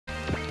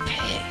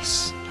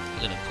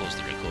going to pause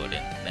the recording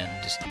and then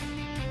just...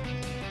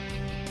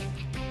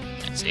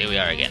 And so here we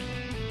are again.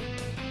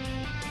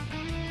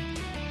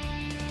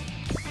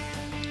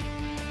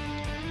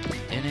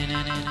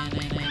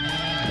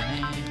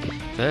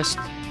 First,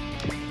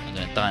 I'm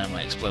going to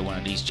dynamite explode one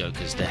of these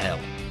jokers to hell.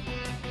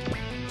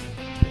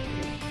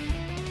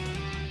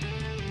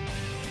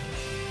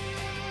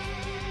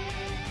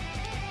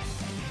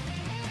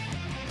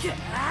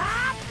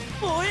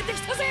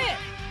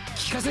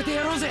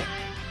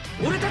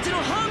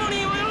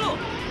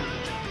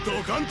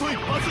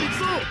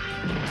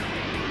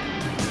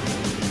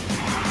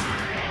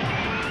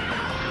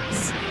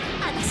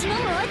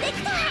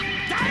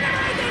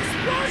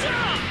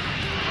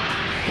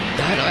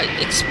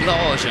 Dynamite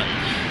explosion!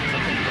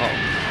 Fucking cool.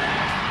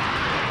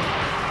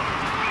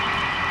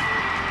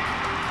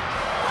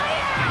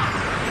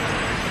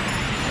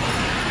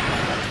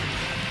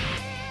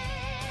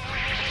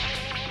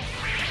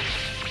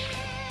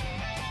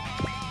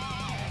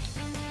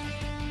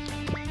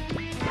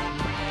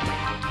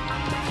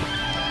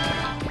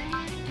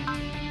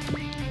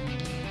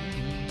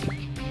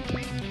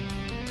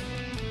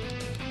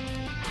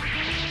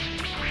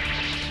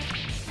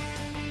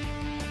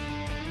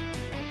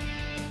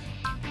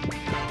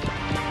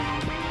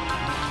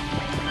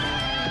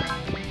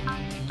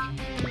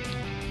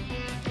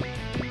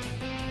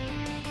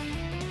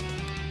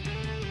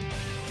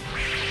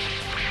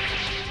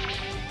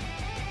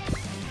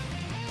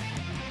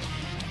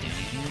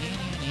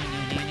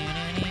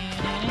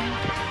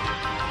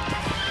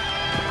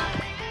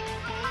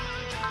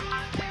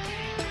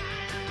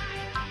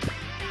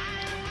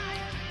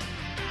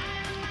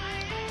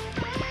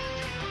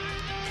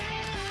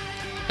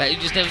 But you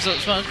just never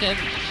stopped smoking?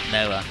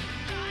 Never.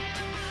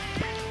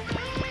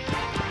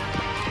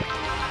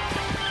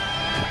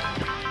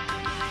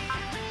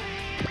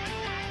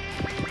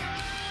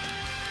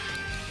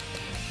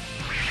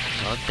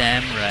 God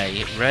damn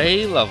Ray.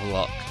 Ray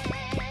Lovelock.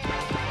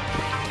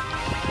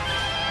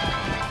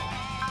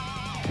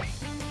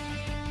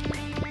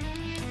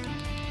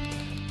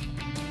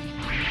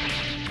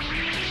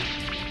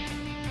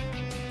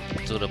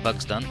 That's all the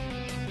bugs done.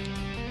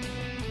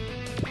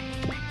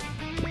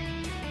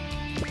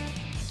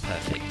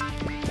 Perfect.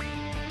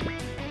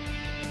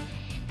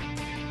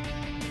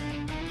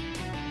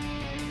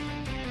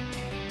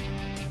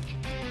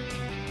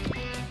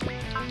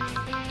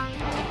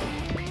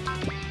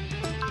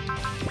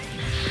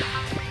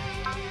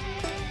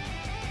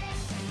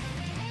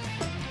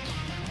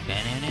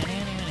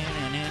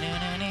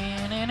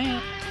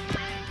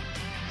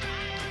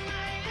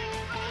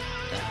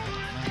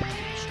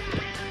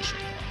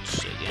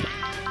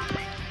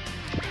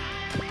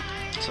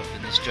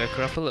 Soften this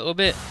joker up a little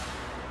bit.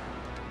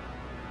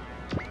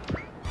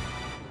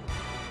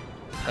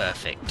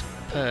 Perfect.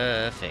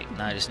 Perfect.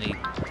 Now I just need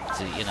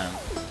to, you know,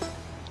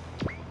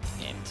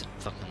 get him to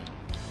fucking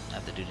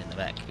have the dude in the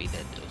back be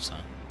dead also.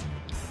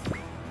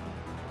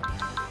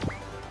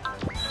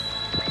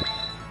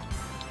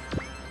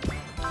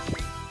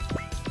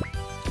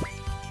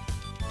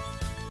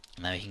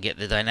 Now we can get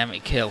the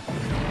dynamic kill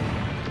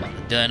on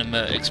the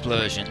DYNAMITE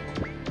explosion.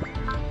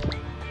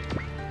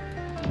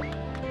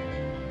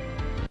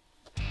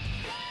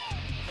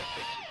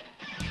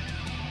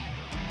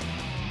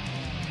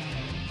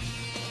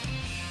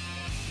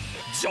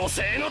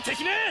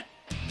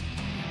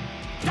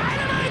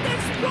 DYNAMITE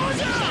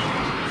explosion!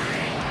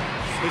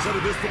 Special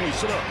guest も一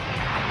緒だ。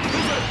どう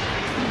ぞ。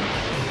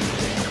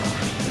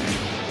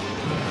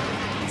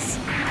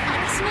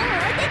私も燃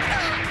えてきた。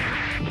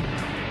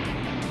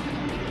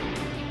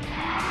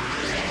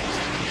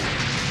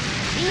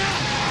みんな、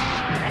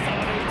朝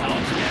まで歌を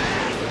聴け。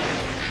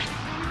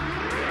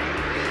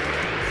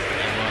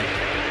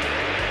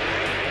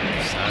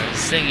Started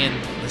singing.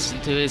 Listen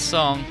to his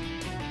song.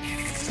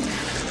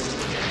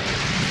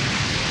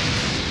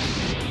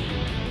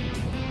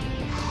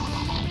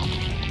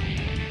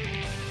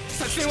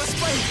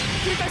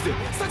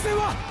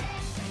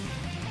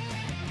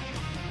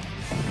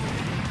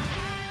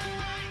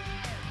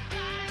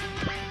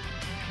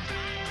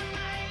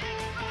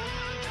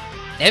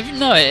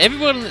 No,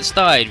 everyone that's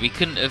died we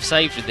couldn't have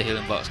saved with the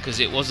healing box because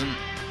it wasn't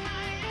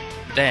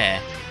there,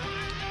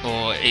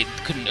 or it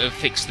couldn't have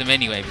fixed them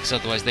anyway because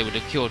otherwise they would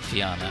have cured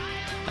Fianna.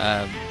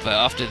 But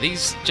after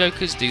these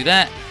jokers do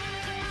that,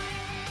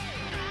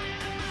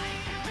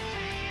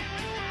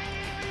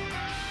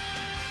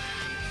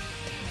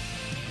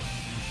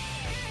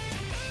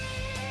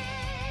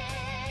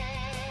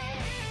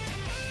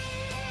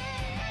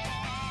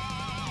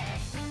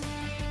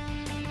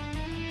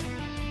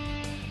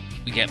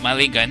 we get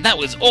Marlene going, "That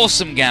was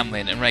awesome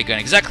gambling," and Ray going,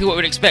 "Exactly what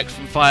we'd expect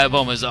from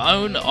Firebomber's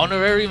own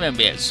honorary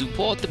member, yet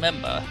support the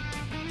member."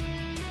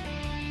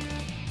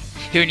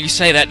 Hearing you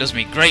say that does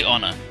me great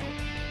honor.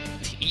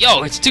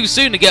 Yo, it's too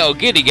soon to get all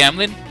giddy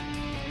gambling.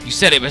 You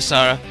said it,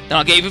 Basara, then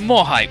I'll get even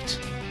more hyped.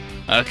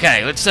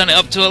 Okay, let's turn it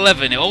up to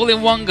 11, all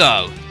in one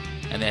go.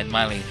 And then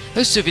Marlene,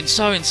 "Those two have been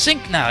so in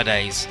sync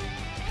nowadays.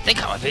 I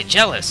think I'm a bit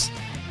jealous.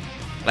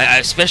 Like, I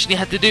especially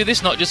had to do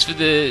this, not just for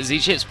the Z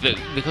chips, but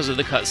because of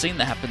the cutscene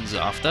that happens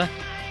after."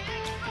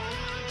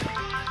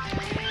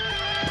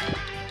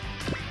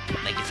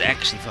 It's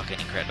actually fucking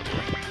incredible.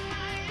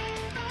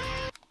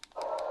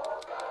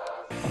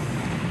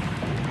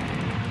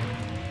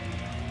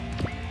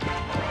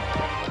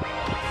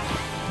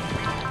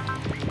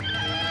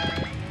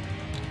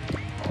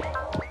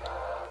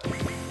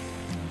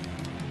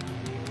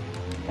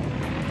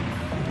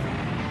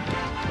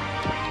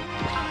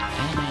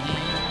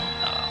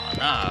 Oh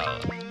no,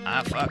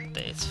 I fucked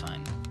it, it's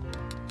fine.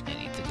 I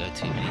need to go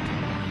too many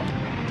times.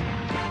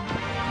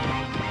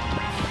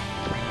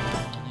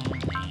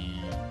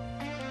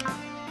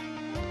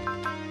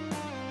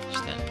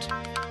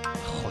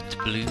 Hot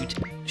blood,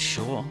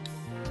 sure.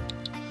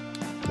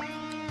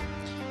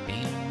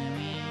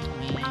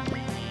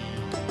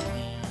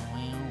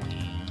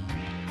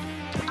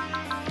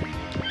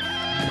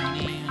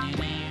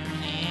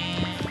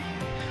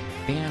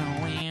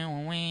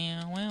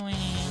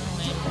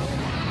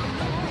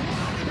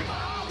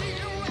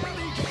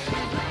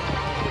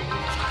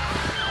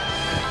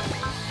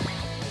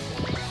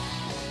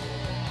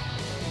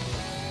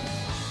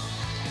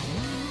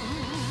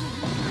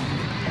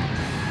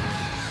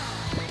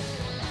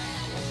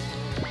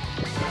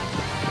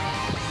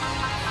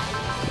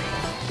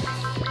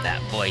 That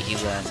boy, he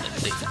learned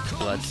addicted to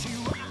blood.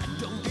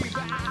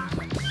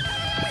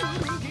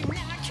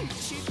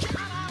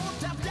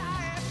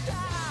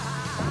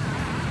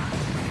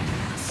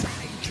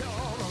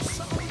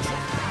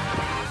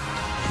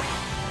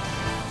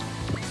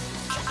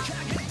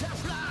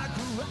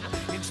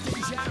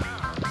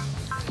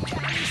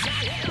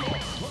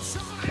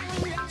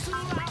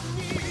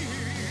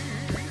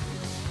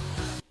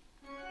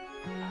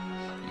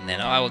 And then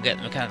I will get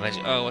the mechanical edge.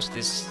 Oh, what's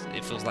this?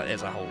 It feels like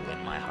there's a hole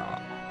in my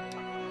heart.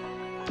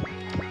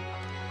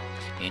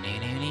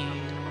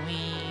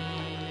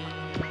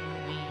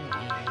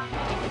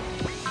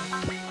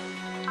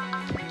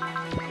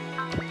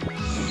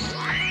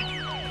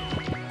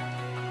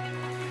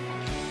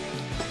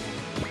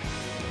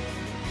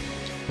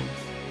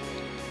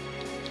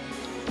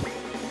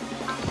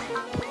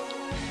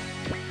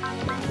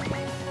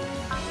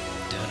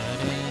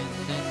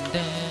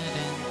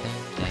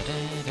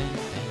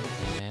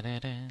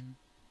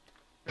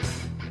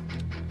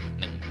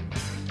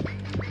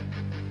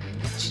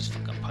 She's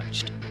fucking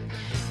punched.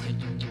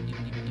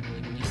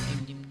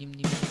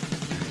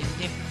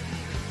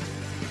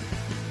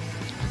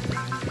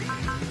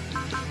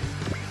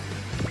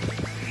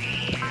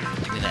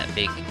 Give me that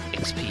big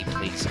XP,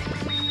 please. I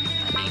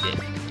need it.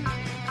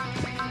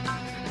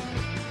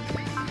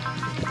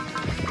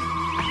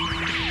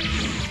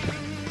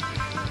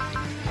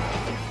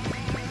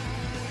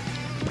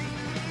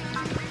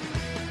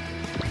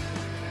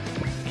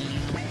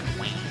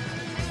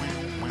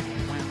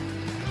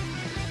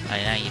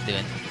 Alright, how you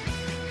doing?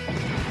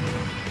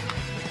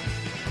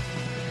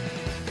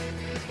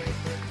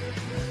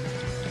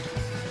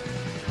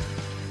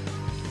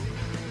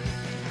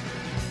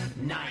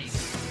 Nice.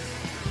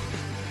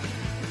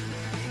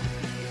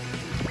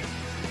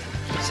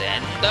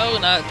 Zen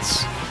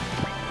donuts.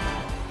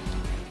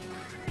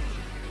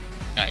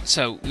 Alright,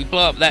 so we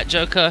blow up that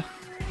Joker.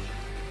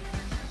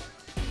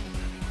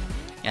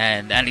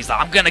 And Andy's like,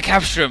 I'm gonna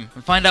capture him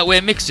and find out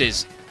where Mix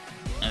is.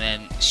 And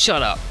then,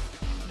 shut up.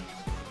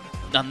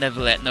 I'll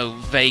never let no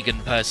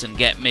vegan person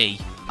get me.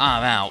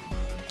 I'm out.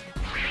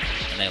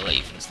 And they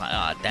leave. And it's like,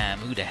 ah, oh, damn,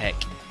 who the heck?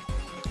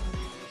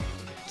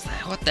 It's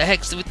like, what the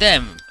heck's with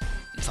them?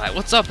 It's like,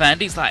 what's up,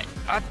 Andy? It's like,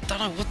 I don't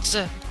know, what's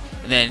And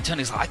then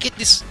Tony's like, I get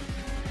this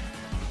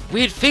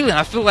weird feeling.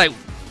 I feel like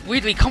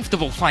weirdly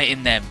comfortable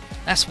fighting them.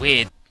 That's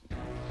weird.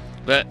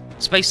 But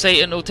Space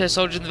Satan, Altair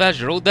Soldier, and the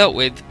Badger are all dealt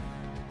with.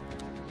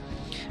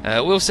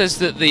 Will says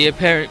that the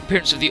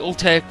appearance of the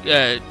Altair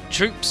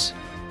troops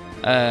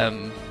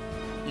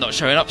not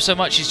showing up so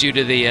much is due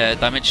to the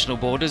dimensional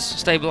borders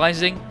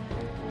stabilizing,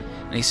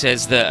 and he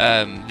says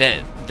that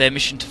their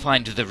mission to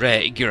find the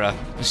rare Igura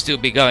will still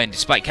be going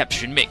despite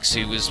capturing Mix,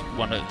 who was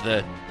one of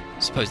the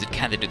supposed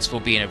candidates for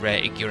being a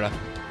rare Igura.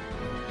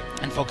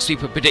 And Fog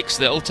Sweeper predicts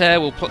that Altair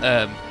will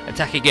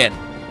attack again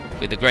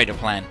with a greater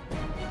plan,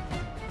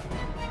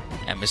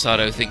 and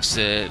Misato thinks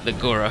the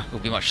Gora will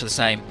be much the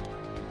same.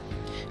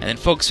 And then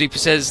Fog Sweeper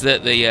says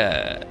that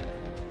the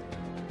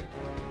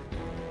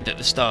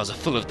stars are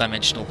full of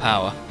dimensional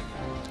power,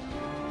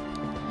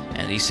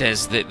 and he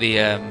says that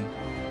the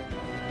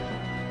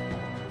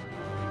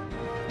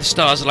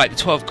stars are like the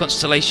 12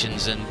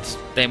 constellations, and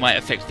they might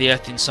affect the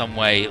Earth in some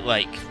way,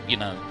 like, you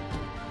know,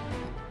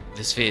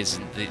 the spheres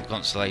and the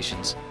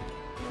constellations.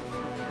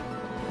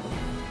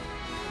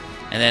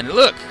 And then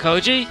look,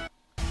 Koji,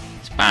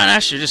 it's Baron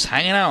Asher just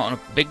hanging out on a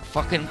big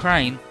fucking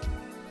crane,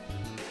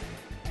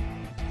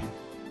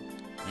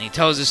 and he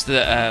tells us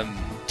that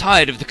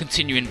tired of the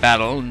continuing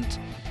battle, and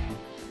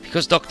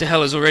because Dr.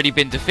 Hell has already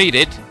been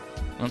defeated,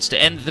 wants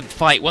to end the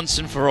fight once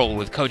and for all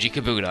with Koji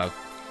Kabuto.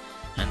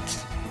 And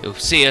he'll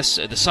see us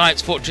at the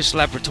Science Fortress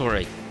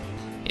Laboratory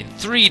in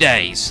 3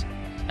 days,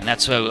 and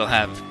that's where we'll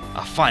have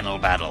our final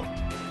battle.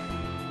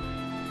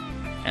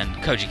 And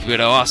Koji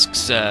Kabuto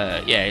asks,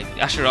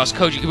 Asher asks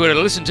Koji Kabuto to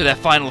listen to their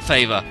final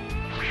favour.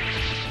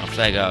 Off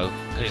they go.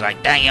 He's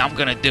like, dang it, I'm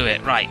gonna do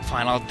it. Right,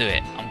 fine, I'll do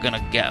it. I'm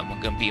gonna get him.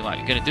 I'm gonna beat him up.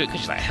 You're gonna do it?"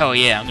 Because she's like, "Hell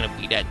yeah, I'm gonna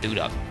beat that dude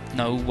up.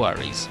 No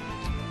worries."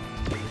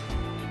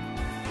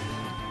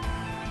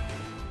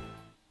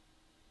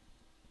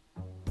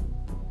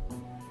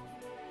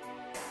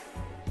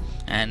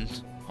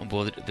 And on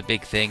board the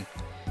big thing,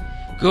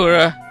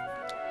 Gura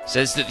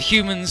says that the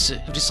humans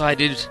have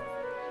decided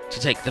to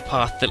take the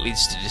path that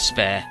leads to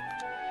despair.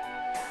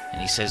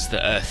 And he says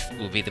that Earth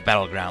will be the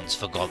battlegrounds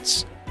for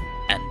gods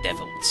and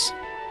devils.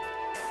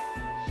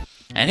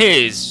 And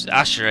here's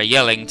Ashura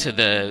yelling to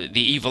the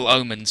evil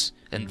omens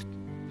and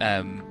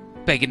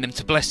begging them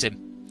to bless him.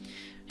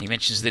 And he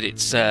mentions that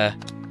it's the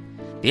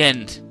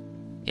end.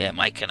 Yeah,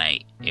 Mike and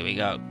 8. Here we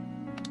go.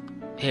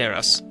 Hear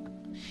us.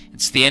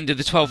 It's the end of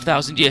the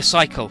 12,000 year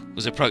cycle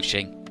was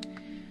approaching.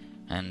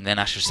 And then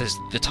Ashura says,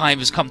 "The time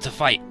has come to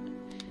fight.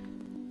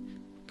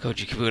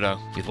 Koji Kabuto,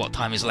 with what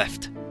time is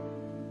left."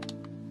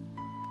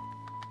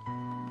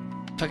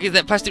 Fuck is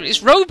that plastic?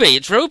 It's Roby!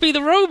 It's Roby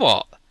the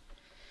robot!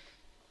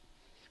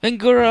 When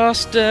Gura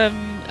asked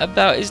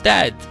about his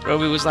dad,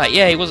 Roby was like,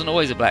 "Yeah, he wasn't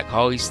always a black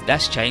hole.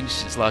 That's changed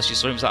since last you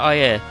saw him." He was like, "Oh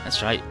yeah,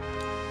 that's right."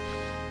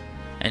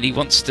 And he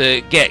wants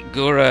to get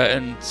Gura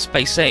and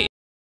Space 8